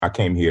I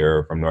came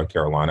here from North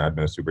Carolina. I've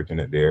been a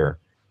superintendent there.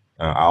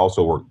 I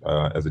also worked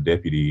as a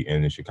deputy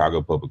in the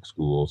Chicago Public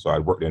Schools. So I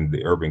worked in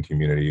the urban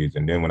communities.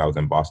 And then when I was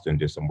in Boston,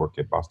 did some work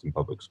at Boston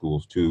Public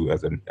Schools too,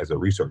 as a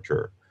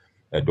researcher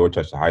at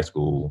Dorchester High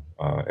School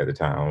at the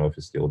time. I don't know if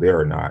it's still there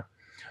or not.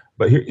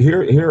 But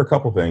here are a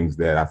couple things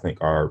that I think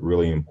are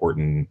really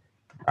important.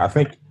 I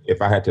think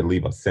if I had to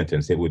leave a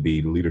sentence, it would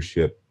be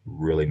leadership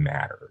really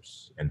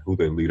matters, and who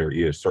the leader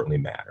is certainly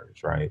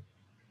matters, right?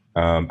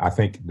 I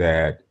think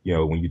that,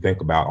 when you think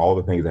about all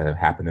the things that have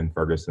happened in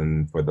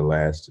Ferguson for the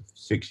last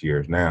 6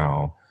 years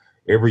now,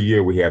 every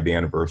year we have the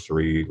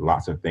anniversary,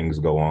 lots of things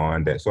go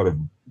on that sort of,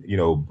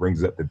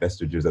 brings up the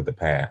vestiges of the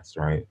past,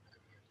 right?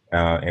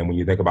 And when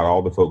you think about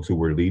all the folks who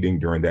were leading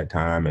during that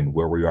time and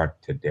where we are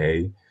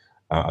today,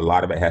 a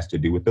lot of it has to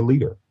do with the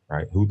leader,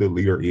 right? Who the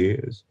leader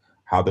is,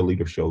 how the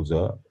leader shows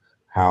up,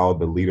 how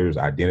the leader's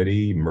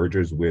identity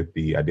merges with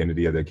the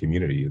identity of the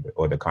community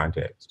or the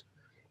context.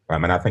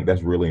 And I think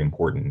that's really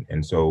important.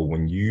 And so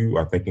when you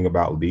are thinking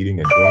about leading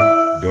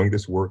and doing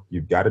this work,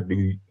 you've got to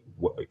do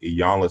what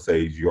Iyanla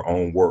says, your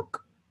own work.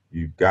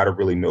 You've got to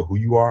really know who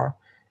you are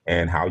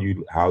and how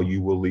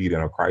you will lead in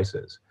a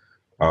crisis.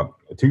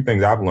 Two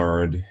things I've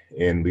learned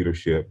in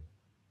leadership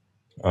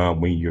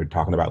when you're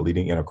talking about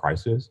leading in a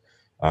crisis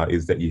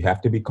is that you have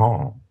to be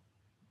calm.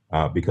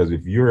 Because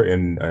if you're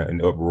in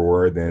an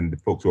uproar, then the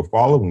folks who are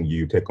following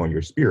you take on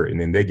your spirit, and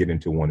then they get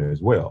into one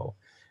as well.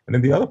 And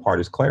then the other part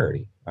is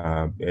clarity.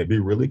 Be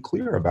really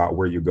clear about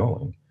where you're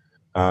going.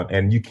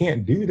 And you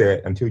can't do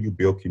that until you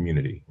build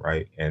community,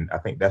 right? And I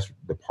think that's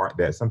the part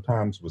that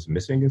sometimes was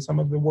missing in some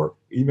of the work,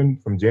 even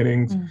from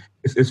Jennings.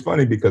 It's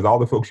funny because all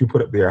the folks you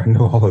put up there, I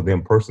know all of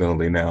them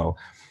personally now.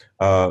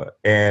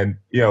 And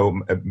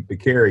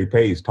Carrie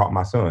Pace taught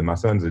my son. My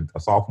son's a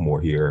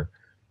sophomore here.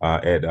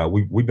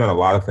 We've done a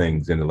lot of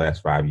things in the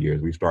last 5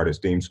 years. We started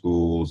STEAM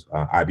schools,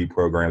 IB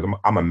programs.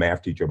 I'm a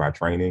math teacher by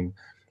training.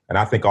 And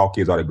I think all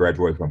kids ought to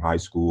graduate from high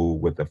school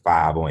with a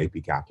 5 on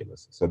AP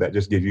Calculus. So that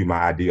just gives you my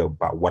idea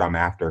about what I'm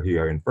after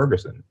here in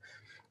Ferguson.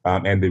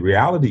 And the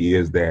reality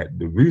is that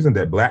the reason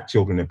that Black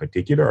children in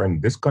particular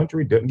in this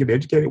country don't get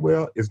educated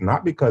well is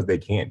not because they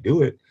can't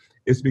do it.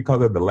 It's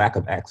because of the lack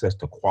of access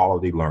to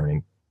quality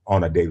learning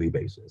on a daily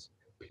basis,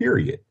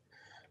 period.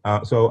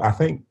 So I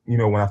think,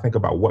 when I think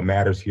about what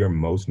matters here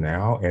most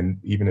now, and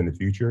even in the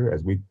future,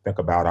 as we think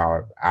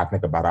about I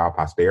think about our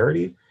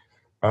posterity,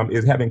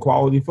 is having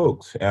quality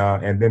folks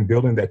and then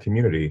building that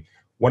community.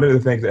 One of the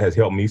things that has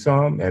helped me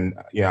some, and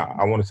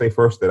I want to say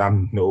first that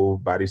I'm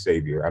nobody's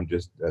savior. I'm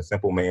just a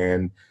simple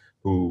man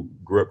who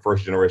grew up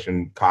first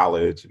generation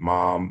college.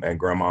 Mom and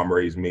grandmom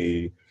raised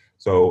me.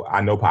 So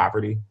I know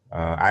poverty.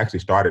 I actually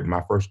started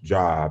my first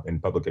job in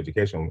public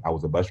education. I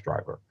was a bus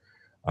driver.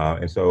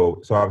 And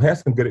so I've had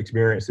some good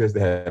experiences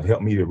that have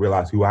helped me to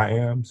realize who I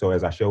am. So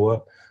as I show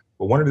up,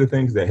 but one of the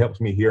things that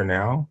helps me here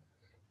now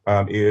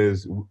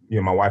is,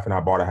 my wife and I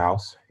bought a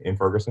house in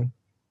Ferguson.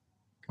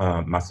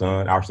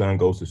 Our son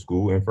goes to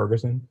school in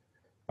Ferguson.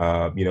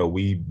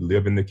 We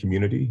live in the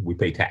community. We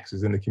pay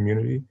taxes in the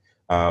community.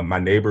 My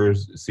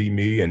neighbors see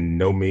me and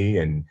know me,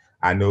 and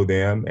I know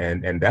them.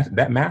 And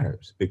that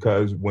matters,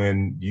 because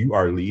when you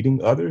are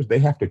leading others, they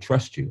have to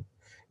trust you.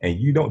 And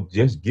you don't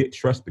just get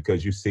trust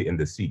because you sit in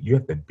the seat. You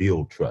have to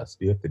build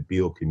trust. You have to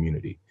build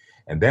community.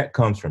 And that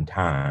comes from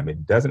time.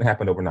 It doesn't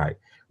happen overnight.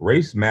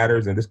 Race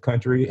matters in this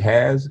country,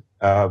 has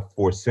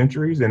for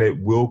centuries, and it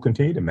will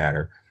continue to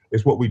matter.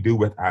 It's what we do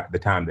with the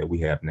time that we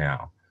have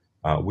now.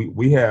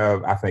 We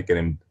have, I think, an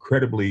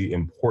incredibly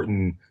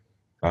important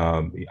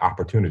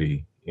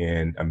opportunity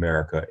in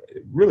America,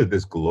 really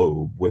this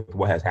globe, with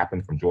what has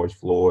happened from George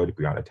Floyd to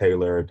Breonna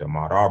Taylor to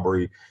Ahmaud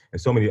Arbery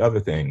and so many other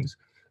things,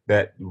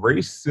 that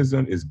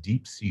racism is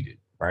deep-seated,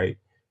 right?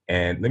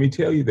 And let me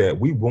tell you that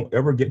we won't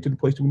ever get to the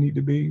place we need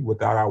to be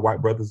without our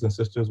white brothers and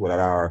sisters, without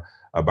our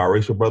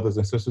biracial brothers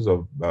and sisters,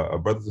 of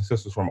brothers and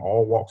sisters from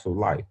all walks of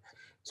life.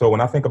 So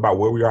when I think about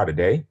where we are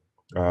today,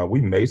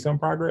 we made some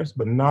progress,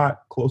 but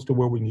not close to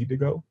where we need to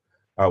go.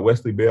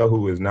 Wesley Bell,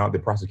 who is now the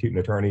prosecuting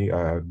attorney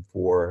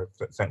for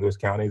St. Louis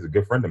County, is a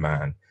good friend of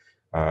mine.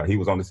 He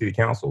was on the city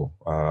council,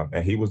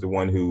 and he was the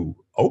one who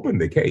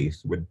opened the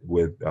case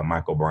with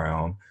Michael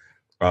Brown.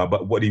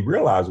 But what he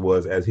realized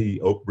was, as he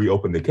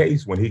reopened the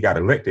case, when he got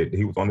elected,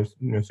 he was on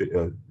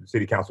the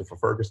city council for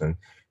Ferguson.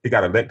 He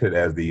got elected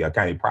as the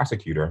county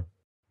prosecutor,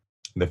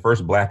 the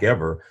first Black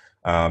ever,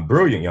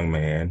 brilliant young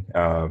man.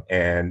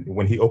 And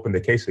when he opened the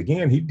case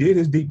again, he did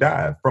his deep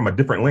dive from a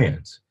different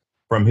lens,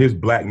 from his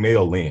Black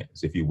male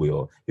lens, if you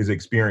will, his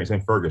experience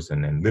in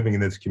Ferguson and living in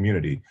this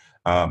community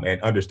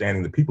and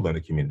understanding the people in the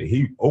community.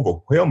 He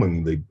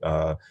overwhelmingly,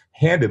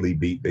 handedly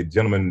beat the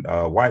gentleman,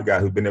 white guy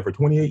who'd been there for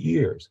 28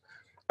 years.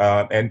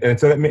 And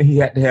so that meant he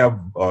had to have,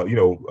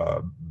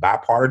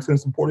 bipartisan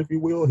support, if you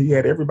will. He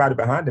had everybody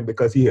behind him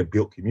because he had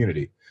built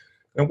community.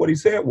 And what he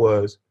said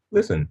was,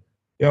 listen,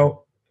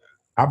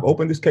 I've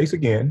opened this case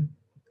again.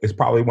 It's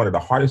probably one of the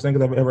hardest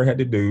things I've ever had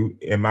to do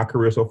in my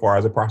career so far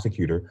as a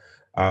prosecutor.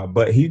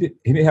 But he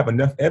didn't have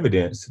enough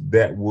evidence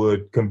that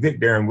would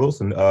convict Darren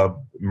Wilson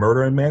of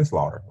murder and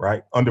manslaughter,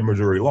 right, under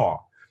Missouri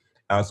law.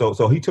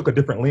 So he took a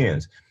different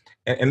lens.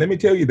 And let me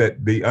tell you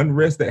that the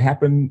unrest that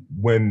happened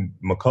when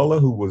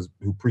McCullough,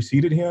 who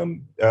preceded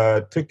him,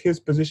 took his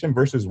position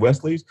versus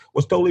Wesley's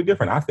was totally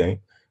different, I think.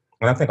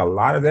 And I think a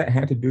lot of that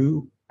had to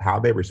do how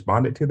they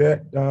responded to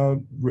that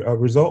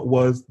result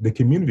was the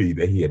community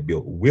that he had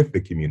built with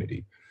the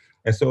community.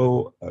 And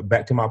so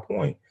back to my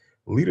point,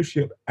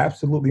 leadership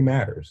absolutely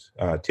matters.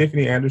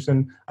 Tiffany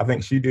Anderson, I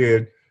think she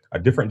did a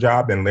different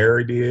job than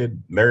Larry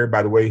did. Larry,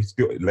 by the way,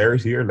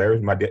 Larry's here.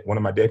 Larry's one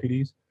of my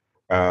deputies.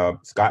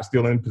 Scott's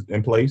still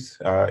in place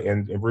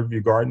in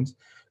Riverview Gardens.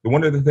 But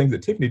one of the things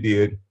that Tiffany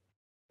did,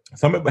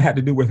 some of it had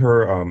to do with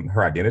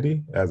her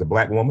identity as a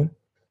Black woman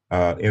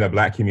in a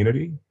Black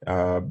community,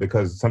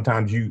 because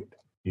sometimes you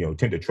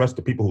tend to trust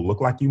the people who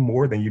look like you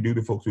more than you do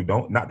the folks who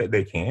don't. Not that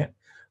they can't,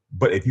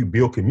 but if you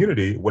build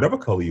community, whatever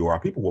color you are,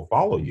 people will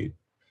follow you.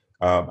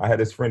 I had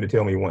this friend to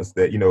tell me once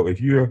that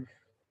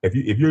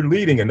if you're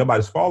leading and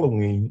nobody's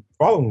following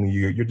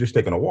you, you're just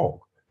taking a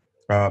walk.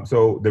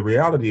 So the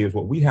reality is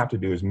what we have to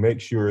do is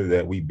make sure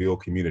that we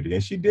build community.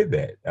 And she did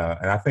that.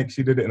 And I think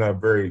she did it in a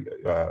very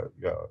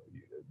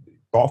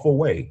thoughtful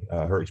way.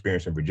 Her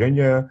experience in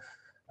Virginia,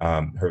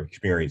 her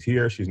experience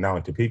here, she's now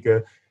in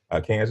Topeka,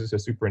 Kansas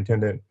as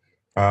superintendent.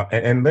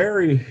 And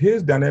Larry,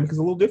 his dynamic is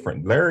a little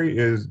different. Larry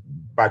is,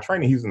 by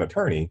training, he's an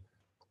attorney.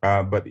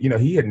 But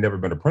he had never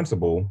been a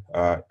principal,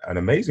 an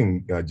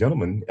amazing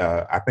gentleman,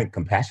 I think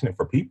compassionate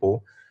for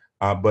people.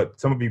 But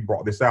some of you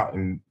brought this out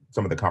in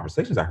some of the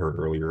conversations I heard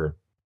earlier,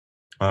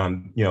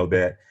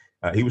 that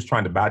he was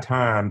trying to buy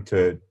time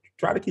to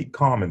try to keep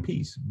calm and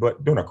peace.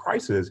 But during a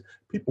crisis,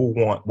 people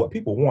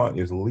want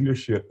is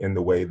leadership in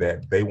the way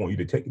that they want you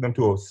to take them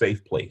to a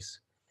safe place,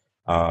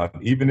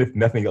 even if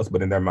nothing else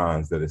but in their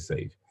minds that is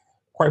safe.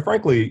 Quite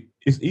frankly,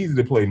 it's easy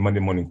to play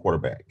Monday morning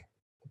quarterback,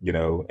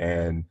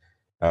 and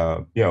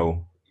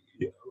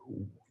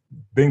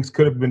things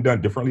could have been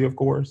done differently, of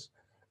course.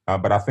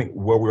 But I think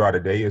where we are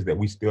today is that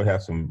we still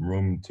have some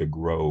room to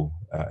grow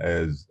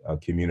as a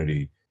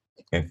community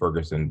in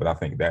Ferguson. But I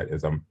think that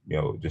is,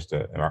 just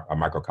a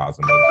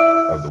microcosm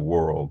of the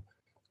world.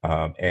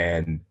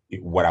 And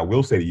what I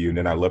will say to you, and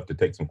then I'd love to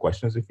take some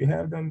questions if you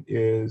have them,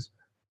 is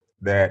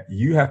that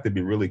you have to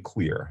be really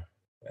clear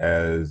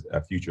as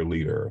a future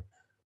leader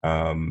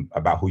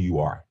about who you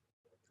are.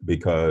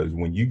 Because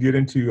when you get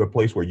into a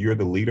place where you're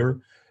the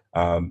leader,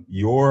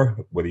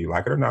 whether you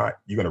like it or not,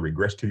 you're going to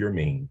regress to your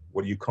mean.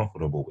 What are you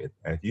comfortable with?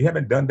 And if you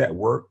haven't done that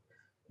work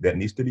that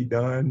needs to be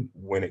done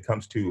when it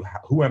comes to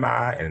who am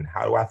I and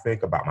how do I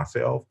think about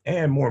myself?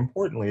 And more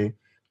importantly,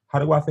 how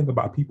do I think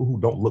about people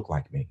who don't look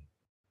like me?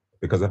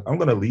 Because if I'm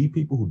going to lead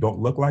people who don't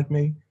look like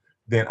me,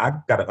 then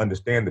I've got to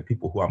understand the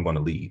people who I'm going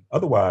to lead.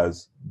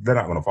 Otherwise, they're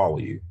not going to follow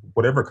you,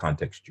 whatever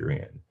context you're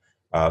in.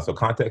 So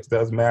context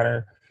does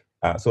matter.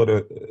 So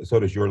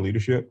does your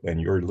leadership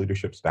and your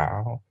leadership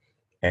style.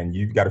 And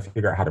you've got to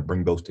figure out how to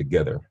bring those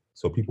together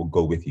so people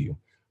go with you.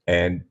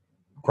 And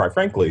quite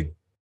frankly,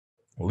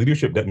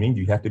 leadership doesn't mean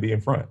you have to be in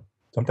front.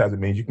 Sometimes it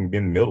means you can be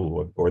in the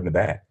middle or in the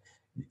back.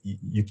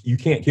 You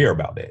can't care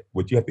about that.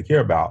 What you have to care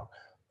about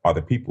are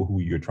the people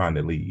who you're trying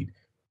to lead.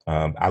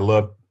 I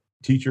love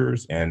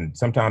teachers, and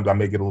sometimes I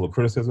may get a little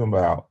criticism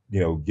about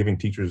giving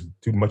teachers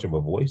too much of a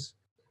voice.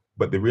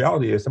 But the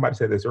reality is, somebody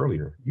said this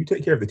earlier, you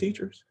take care of the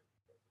teachers,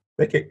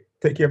 they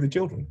take care of the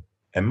children.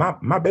 And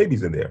my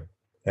baby's in there.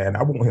 And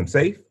I want him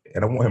safe,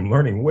 and I want him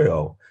learning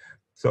well.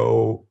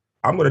 So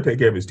I'm going to take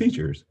care of his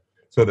teachers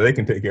so that they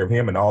can take care of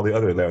him and all the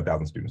other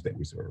 11,000 students that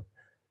we serve.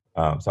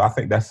 So I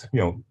think that's,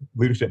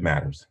 leadership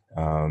matters.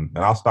 And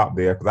I'll stop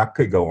there because I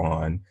could go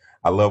on.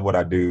 I love what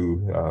I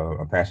do.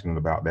 I'm passionate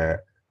about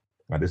that.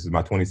 This is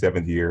my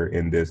 27th year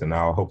in this, and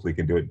I hopefully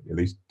can do it at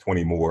least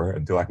 20 more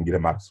until I can get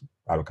him out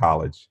of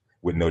college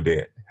with no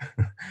debt.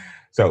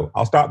 So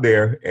I'll stop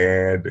there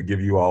and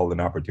give you all an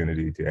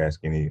opportunity to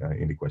ask any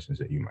questions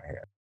that you might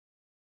have.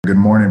 Good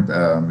morning,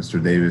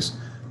 Mr. Davis.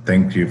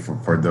 Thank you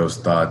for those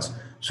thoughts.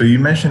 So you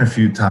mentioned a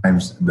few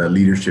times that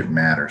leadership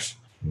matters.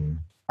 Mm.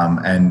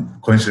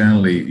 And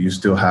coincidentally, you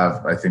still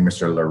have, I think,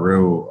 Mr.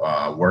 LaRue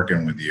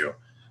working with you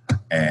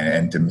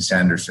and to Ms.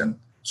 Anderson.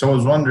 So I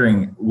was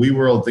wondering, we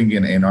were all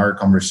thinking in our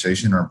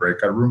conversation, our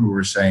breakout room, we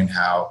were saying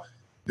how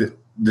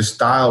the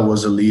style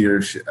was a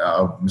leadership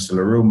of Mr.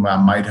 LaRue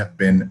might have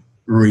been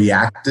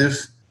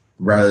reactive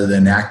rather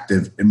than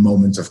active in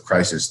moments of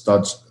crisis.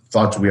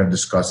 Thoughts we have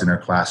discussed in our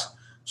class.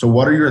 So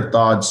what are your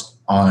thoughts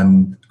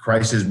on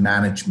crisis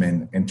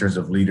management in terms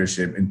of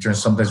leadership, in terms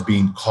of sometimes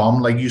being calm,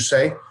 like you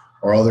say,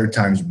 or other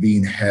times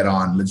being head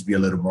on, let's be a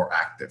little more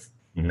active?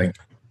 Mm-hmm. Thank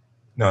you.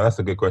 No, that's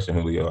a good question,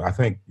 Julio. I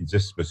think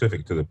just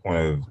specific to the point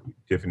of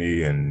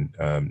Tiffany and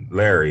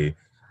Larry.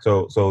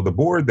 So the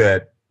board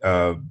that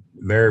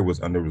Larry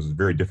was under was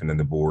very different than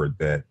the board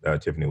that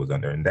Tiffany was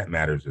under. And that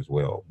matters as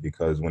well,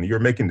 because when you're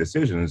making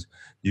decisions,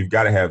 you've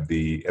got to have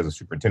as a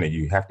superintendent,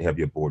 you have to have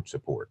your board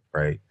support,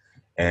 right?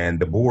 And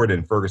the board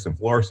in Ferguson,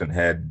 Florissant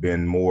had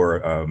been more,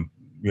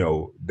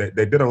 they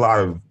did a lot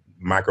of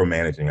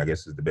micromanaging, I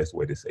guess is the best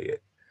way to say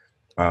it.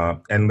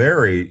 And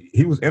Larry,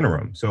 he was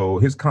interim. So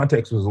his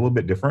context was a little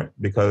bit different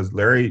because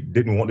Larry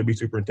didn't want to be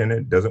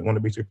superintendent, doesn't want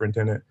to be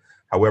superintendent.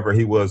 However,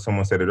 he was,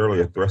 someone said it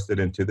earlier, thrusted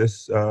into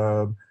this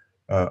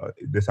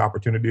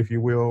opportunity, if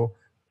you will.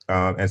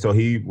 And so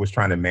he was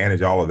trying to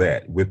manage all of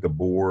that with the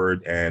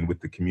board and with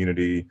the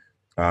community.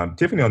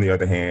 Tiffany, on the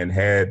other hand,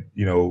 had,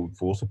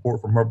 full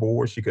support from her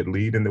board. She could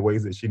lead in the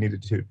ways that she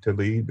needed to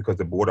lead because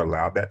the board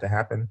allowed that to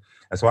happen.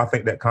 And so I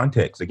think that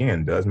context,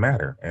 again, does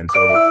matter. And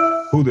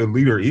so who the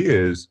leader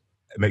is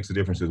makes a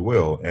difference as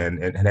well.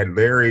 And had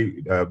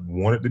Larry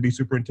wanted to be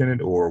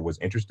superintendent or was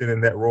interested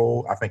in that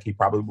role, I think he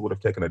probably would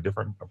have taken a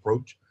different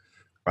approach.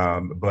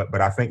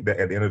 But I think that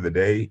at the end of the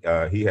day,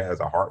 he has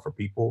a heart for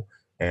people,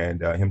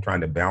 and him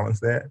trying to balance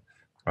that.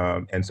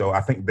 And so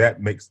I think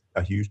that makes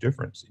a huge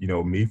difference.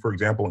 Me, for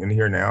example, in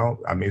here now,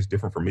 I mean, it's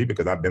different for me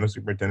because I've been a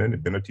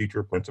superintendent, been a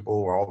teacher,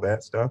 principal, all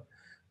that stuff.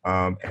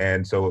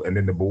 And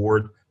then the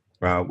board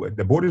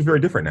is very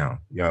different now.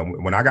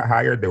 When I got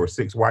hired, there were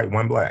 6 white,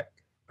 1 black.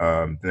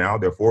 Now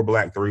there are 4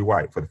 black, 3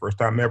 white. For the first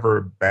time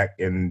ever back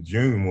in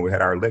June when we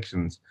had our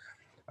elections,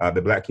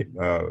 the black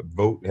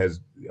vote has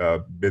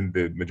been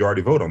the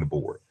majority vote on the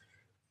board.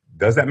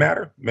 Does that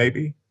matter?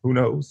 Maybe. Who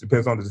knows?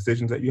 Depends on the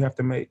decisions that you have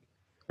to make.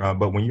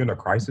 But when you're in a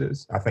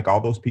crisis, I think all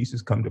those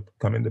pieces come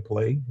into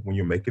play when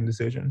you're making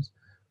decisions.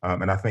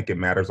 And I think it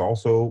matters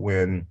also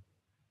when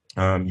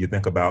you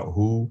think about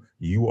who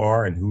you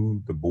are and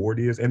who the board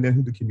is, and then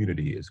who the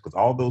community is, because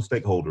all those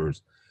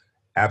stakeholders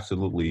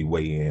absolutely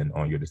weigh in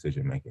on your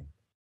decision making.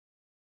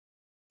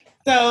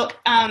 So,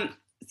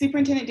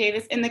 Superintendent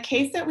Davis, in the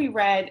case that we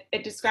read,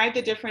 it described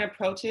the different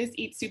approaches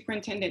each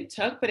superintendent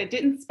took, but it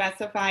didn't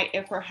specify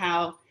if or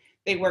how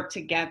they worked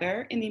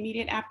together in the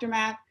immediate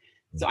aftermath.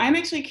 So I'm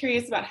actually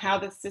curious about how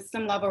the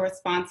system level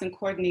response and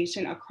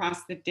coordination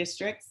across the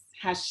districts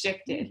has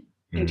shifted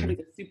in terms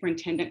of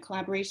superintendent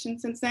collaboration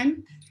since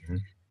then.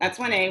 That's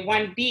 1A.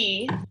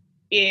 1B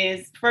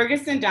is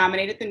Ferguson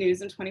dominated the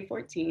news in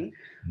 2014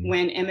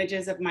 when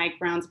images of Mike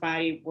Brown's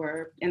body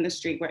were in the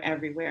street, were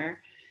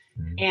everywhere.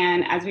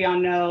 And as we all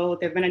know,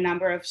 there have been a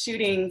number of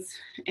shootings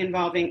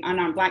involving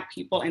unarmed Black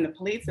people and the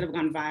police that have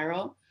gone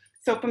viral.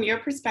 So from your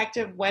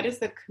perspective, what is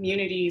the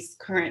community's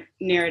current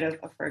narrative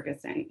of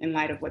Ferguson in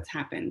light of what's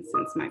happened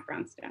since Mike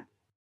Brown's death?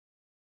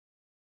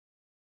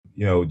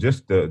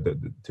 Just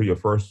to your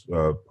first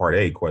part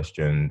A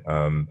question,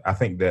 I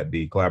think that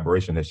the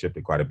collaboration has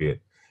shifted quite a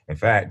bit. In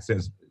fact,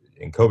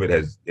 and COVID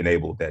has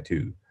enabled that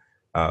too.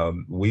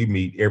 We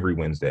meet every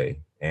Wednesday,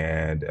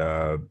 and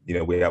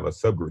we have a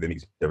subgroup that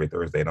meets every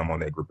Thursday, and I'm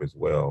on that group as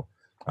well.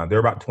 There are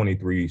about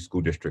 23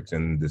 school districts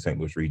in the St.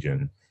 Louis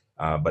region,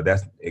 but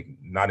that's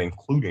not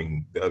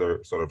including the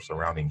other sort of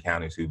surrounding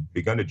counties who've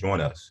begun to join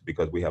us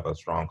because we have a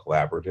strong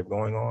collaborative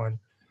going on.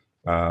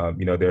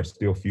 There's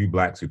still few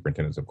Black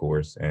superintendents, of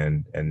course,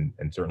 and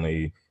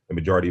certainly the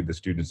majority of the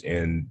students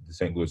in the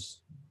St. Louis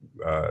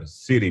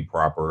city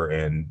proper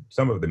and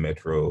some of the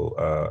metro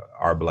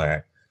are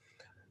Black.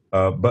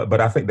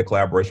 But I think the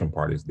collaboration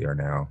part is there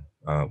now.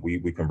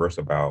 We converse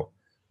about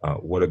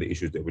what are the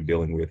issues that we're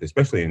dealing with,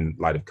 especially in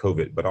light of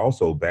COVID, but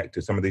also back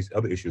to some of these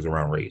other issues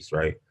around race,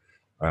 right?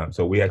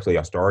 So we actually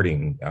are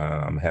starting,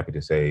 I'm happy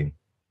to say,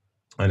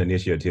 an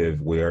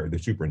initiative where the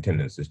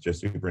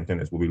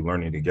superintendents will be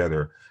learning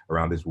together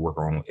around this work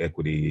on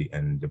equity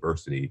and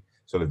diversity,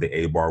 sort of the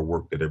ABAR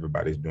work that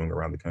everybody's doing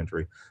around the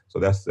country. So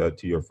that's to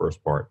your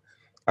first part.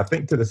 I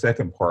think to the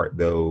second part,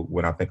 though,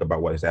 when I think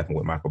about what has happened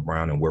with Michael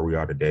Brown and where we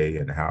are today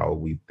and how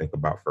we think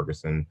about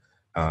Ferguson,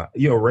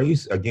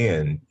 race,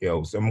 again,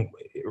 some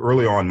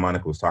early on,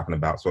 Monica was talking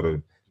about sort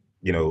of,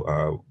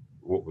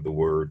 what were the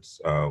words,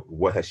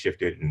 what has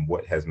shifted and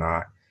what has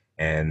not.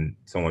 And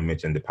someone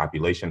mentioned the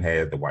population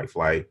has, the white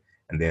flight,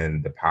 and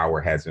then the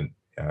power hasn't.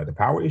 The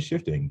power is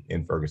shifting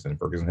in Ferguson.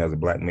 Ferguson has a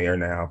Black mayor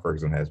now.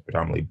 Ferguson has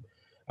predominantly,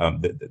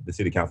 the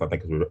city council, I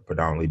think, is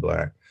predominantly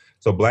Black.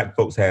 So Black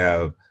folks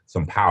have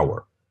some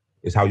power.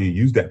 It's how you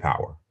use that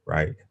power,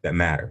 right? That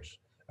matters.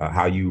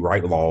 How you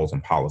write laws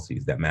and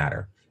policies that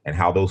matter, and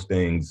how those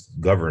things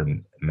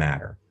govern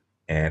matter.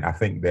 And I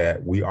think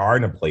that we are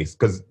in a place,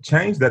 because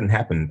change doesn't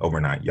happen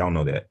overnight. Y'all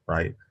know that,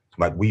 right?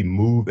 Like we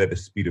move at the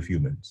speed of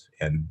humans,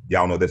 and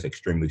y'all know that's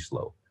extremely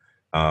slow.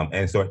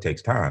 And so it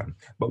takes time.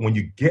 But when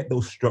you get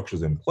those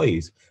structures in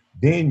place,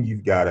 then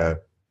you've got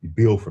to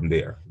build from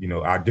there.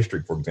 Our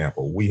district, for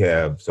example, we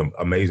have some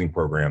amazing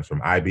programs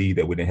from IB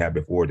that we didn't have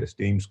before, to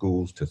STEAM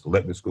schools, to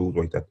selective schools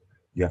where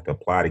you have to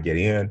apply to get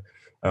in.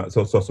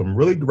 So some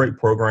really great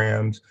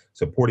programs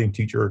supporting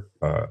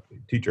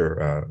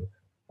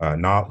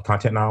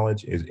content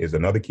knowledge is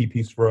another key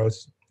piece for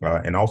us.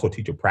 And also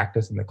teacher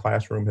practice in the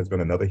classroom has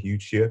been another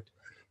huge shift.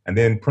 And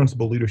then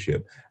principal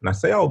leadership. And I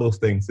say all those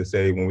things to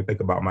say, when we think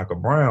about Michael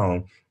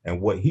Brown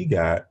and what he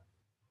got,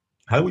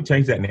 how do we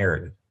change that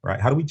narrative, right?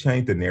 How do we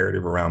change the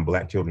narrative around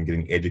Black children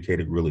getting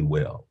educated really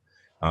well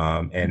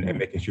and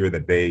making sure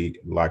that they,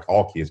 like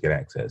all kids, get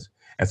access?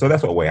 And so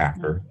that's what we're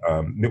after.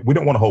 We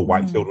don't want to hold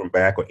white children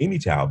back or any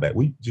child back.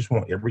 We just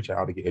want every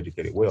child to get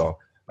educated well.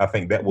 I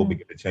think that will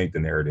begin to change the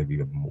narrative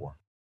even more.